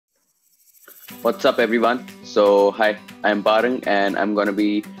What's up, everyone? So, hi, I'm Parang, and I'm going to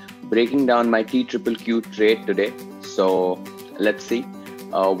be breaking down my TQQQ trade today. So, let's see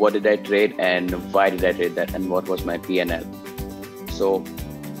what did I trade and why did I trade that and what was my PNL. So,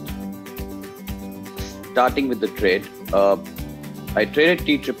 starting with the trade, I traded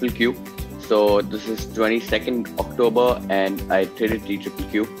TQQQ. So, this is 22nd October, and I traded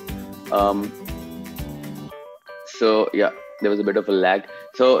TQQQ. So, yeah, there was a bit of a lag.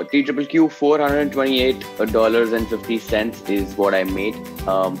 So TQQQ $428.50 is what I made.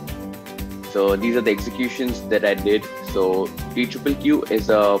 So these are the executions that I did. So TQQQ is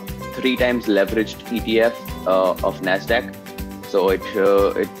a 3 times leveraged ETF of Nasdaq. So it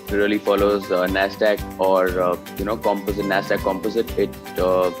really follows Nasdaq or composite Nasdaq composite. It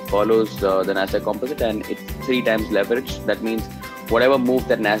follows the Nasdaq composite, and it's 3 times leveraged. That means whatever move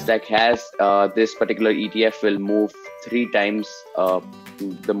that Nasdaq has, this particular ETF will move 3 times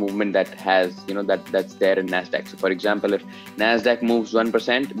the movement that has, that's there in Nasdaq. So for example, if Nasdaq moves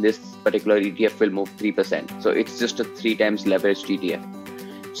 1%, this particular ETF will move 3%. So it's just a 3 times leveraged ETF.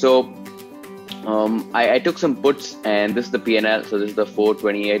 So I took some puts, and this is the PNL. So this is the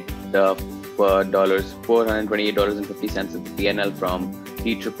 $428.50 is the PNL from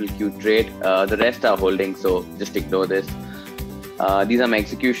TQQQ trade. The rest are holding, so just ignore this. These are my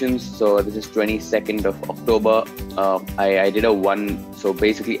executions. So this is 22nd of October. I did a one. So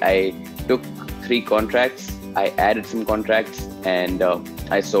basically, I took 3 contracts. I added some contracts, and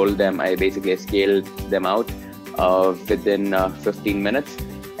I sold them. I basically scaled them out within 15 minutes.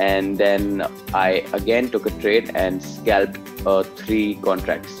 And then I again took a trade and scalped 3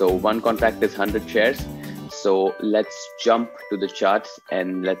 contracts. So one contract is 100 shares. So let's jump to the charts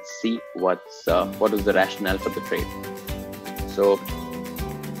and let's see what is the rationale for the trade. So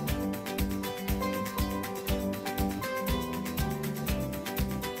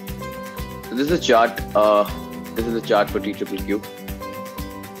this is a chart. This is a chart for TQQQ,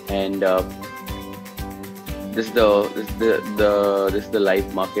 and this is the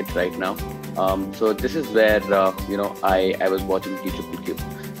live market right now. So this is where I was watching TQQQ.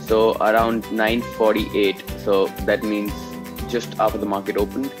 So around 9:48. So that means just after the market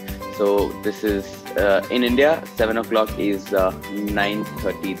opened. So this is in India, 7 o'clock is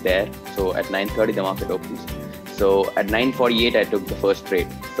 9:30 there. So at 9:30 the market opens. So at 9:48 I took the first trade.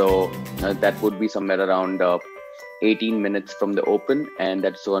 So that would be somewhere around 18 minutes from the open, and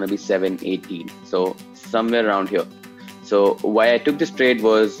that's going to be 7:18. So somewhere around here. So why I took this trade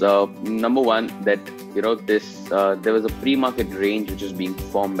was number one, that there was a pre-market range which is being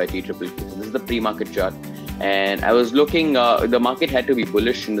formed by TQQQ. So this is the pre-market chart. And I was looking, the market had to be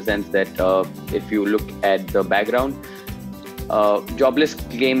bullish in the sense that if you look at the background, jobless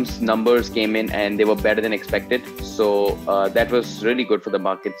claims numbers came in and they were better than expected. So that was really good for the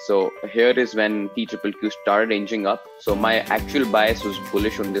market. So here is when TQQQ started inching up. So my actual bias was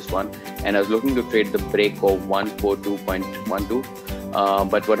bullish on this one, and I was looking to trade the break of 142.12.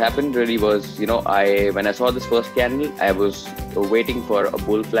 But what happened really was, when I saw this first candle, I was waiting for a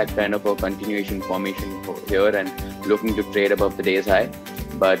bull flag kind of a continuation formation here and looking to trade above the day's high.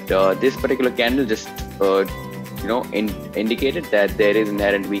 But this particular candle just, indicated that there is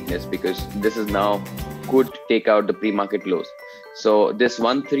inherent weakness, because this is now could take out the pre-market lows. So this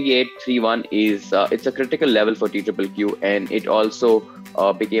 13831 is it's a critical level for TQQQ, and it also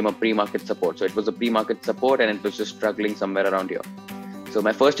became a pre-market support. So it was a pre-market support, and it was just struggling somewhere around here. So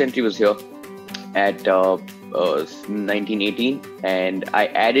my first entry was here at 1918, and I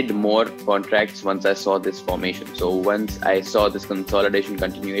added more contracts once I saw this formation. So once I saw this consolidation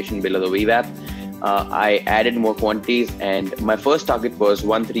continuation below the VWAP, I added more quantities, and my first target was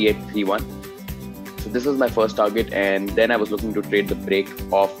 13831. So this was my first target, and then I was looking to trade the break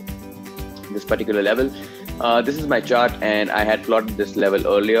of this particular level. This is my chart, and I had plotted this level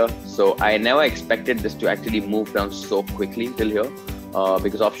earlier. So I never expected this to actually move down so quickly till here.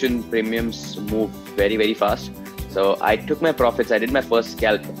 Because option premiums move very, very fast. So I took my profits. I did my first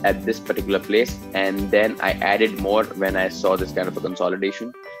scalp at this particular place, and then I added more when I saw this kind of a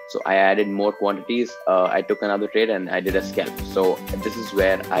consolidation. So I added more quantities. I took another trade and I did a scalp. So this is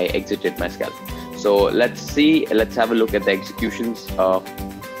where I exited my scalp. So let's have a look at the executions.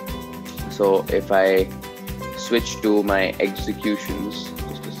 So if I switch to my executions,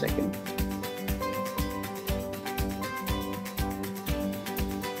 just a second.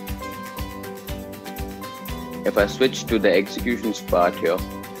 If I switch to the executions part here,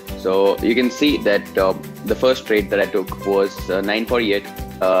 so you can see that the first trade that I took was 948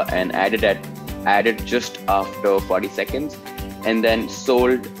 and added just after 40 seconds, and then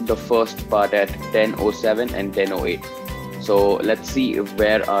sold the first part at 10:07 and 10:08. So let's see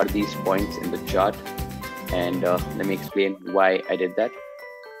where are these points in the chart, and let me explain why I did that.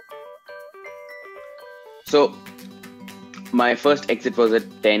 So my first exit was at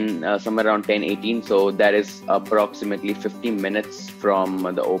 10, somewhere around 10:18. So that is approximately 15 minutes from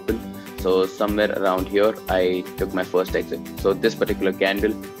the open. So somewhere around here, I took my first exit. So this particular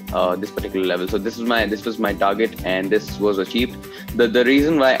candle, this particular level. So this was my target, and this was achieved. The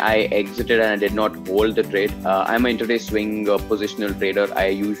reason why I exited and I did not hold the trade, I'm an intraday swing positional trader. I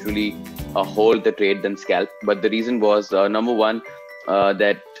usually hold the trade then scalp. But the reason was number one,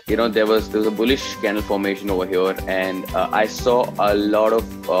 that there was a bullish candle formation over here, and I saw a lot of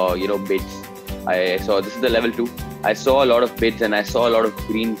bids. I saw this is the level 2. I saw a lot of bids and I saw a lot of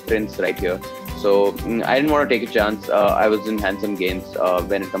green prints right here. So I didn't want to take a chance. I was in handsome gains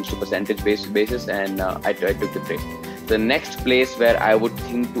when it comes to percentage basis, and I took the trade. The next place where I would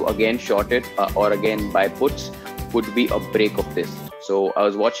think to again short it or again buy puts would be a break of this. So I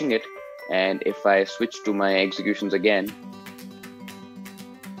was watching it, and if I switch to my executions again,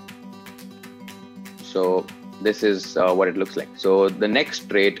 so this is what it looks like. So the next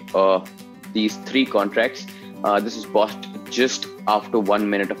trade, these 3 contracts, this is bought just after 1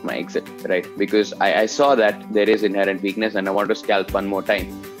 minute of my exit, right? Because I saw that there is inherent weakness and I want to scalp one more time.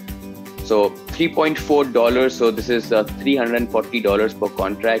 So $3.4, so this is $340 per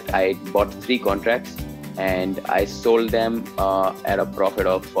contract. I bought 3 contracts and I sold them at a profit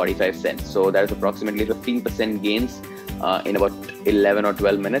of 45 cents. So that is approximately 15% gains in about 11 or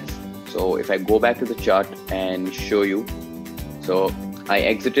 12 minutes. So if I go back to the chart and show you, so I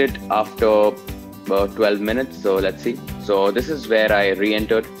exited after 12 minutes. So let's see. So this is where I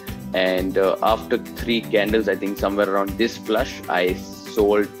re-entered, and after 3 candles, I think somewhere around this flush, I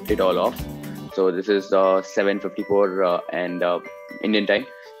sold it all off. So this is 7:54 and Indian time.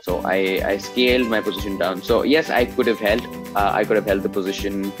 So I scaled my position down. So yes, I could have held the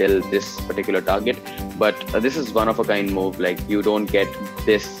position till this particular target, but this is one of a kind move. Like, you don't get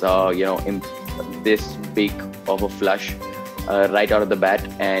this this big of a flush right out of the bat.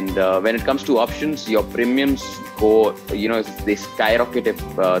 And when it comes to options, your premiums go, they skyrocket if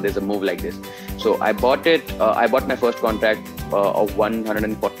there's a move like this. So I bought it. I bought my first contract of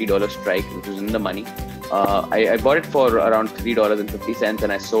 $140 strike, which was in the money. I bought it for around $3.50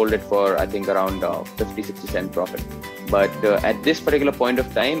 and I sold it for, I think, around 50-60 cent profit. But at this particular point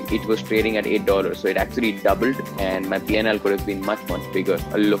of time, it was trading at $8. So it actually doubled, and my PNL could have been much bigger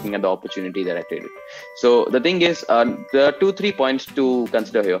looking at the opportunity that I traded. So the thing is, there are 2-3 points to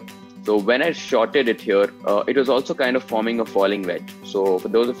consider here. So when I shorted it here, it was also kind of forming a falling wedge. So for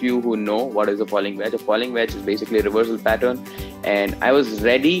those of you who know what is a falling wedge is basically a reversal pattern. And I was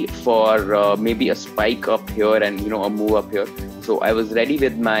ready for maybe a spike up here and, a move up here. So I was ready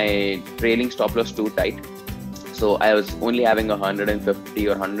with my trailing stop loss too tight. So I was only having a $150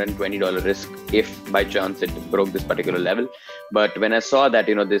 or $120 risk if by chance it broke this particular level. But when I saw that,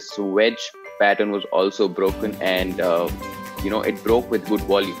 this wedge pattern was also broken, and it broke with good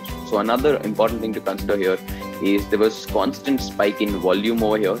volumes. So another important thing to consider here is there was constant spike in volume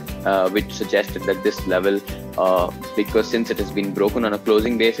over here, which suggested that this level, because since it has been broken on a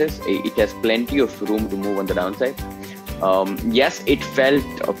closing basis, it has plenty of room to move on the downside. Yes, it felt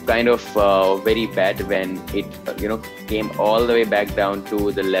kind of very bad when it came all the way back down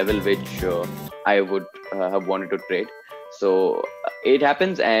to the level which I would have wanted to trade. So it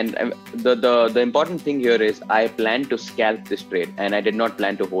happens, and the important thing here is I plan to scalp this trade and I did not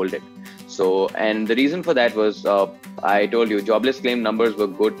plan to hold it. So, and the reason for that was, I told you, jobless claim numbers were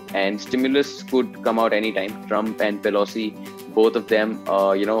good and stimulus could come out anytime. Trump and Pelosi, both of them,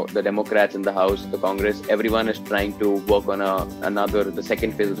 the Democrats in the House, the Congress, everyone is trying to work on the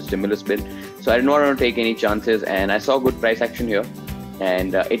second phase of the stimulus bill. So I didn't want to take any chances, and I saw good price action here,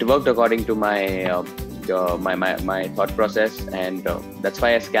 and it worked according to my my thought process, and that's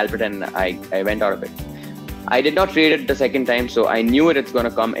why I scalped it and I went out of it. I did not trade it the second time, so I knew it's going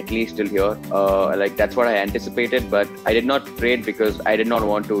to come at least till here. Like, that's what I anticipated, but I did not trade because I did not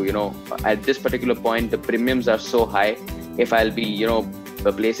want to, at this particular point, the premiums are so high. If I'll be,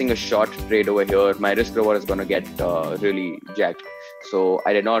 placing a short trade over here, my risk reward is going to get really jacked. So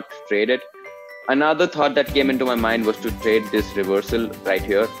I did not trade it. Another thought that came into my mind was to trade this reversal right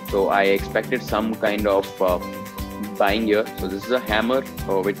here. So I expected some kind of buying here. So this is a hammer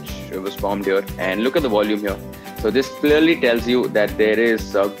which was formed here, and look at the volume here. So this clearly tells you that there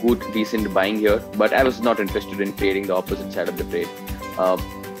is a good decent buying here, but I was not interested in trading the opposite side of the trade,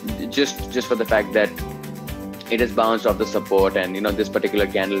 just for the fact that it has bounced off the support, and this particular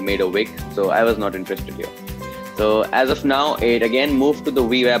candle made a wick, so I was not interested here. So as of now, it again moved to the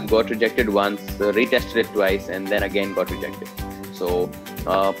VWAP, got rejected once, retested it twice, and then again got rejected. So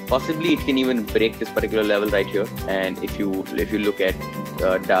possibly it can even break this particular level right here. And if you look at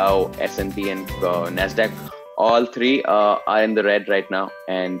Dow, S&P, and Nasdaq, all three are in the red right now.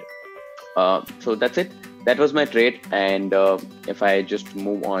 And so that's it. That was my trade. And if I just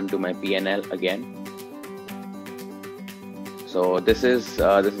move on to my PNL again. So this is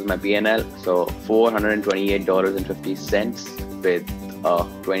my PNL. So $428.50 with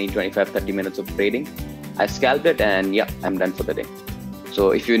 20, 25, 30 minutes of trading. I scalped it, and yeah, I'm done for the day.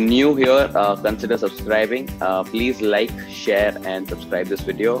 So if you're new here, consider subscribing. Please like, share, and subscribe this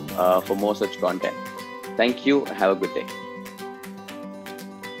video for more such content. Thank you. Have a good day.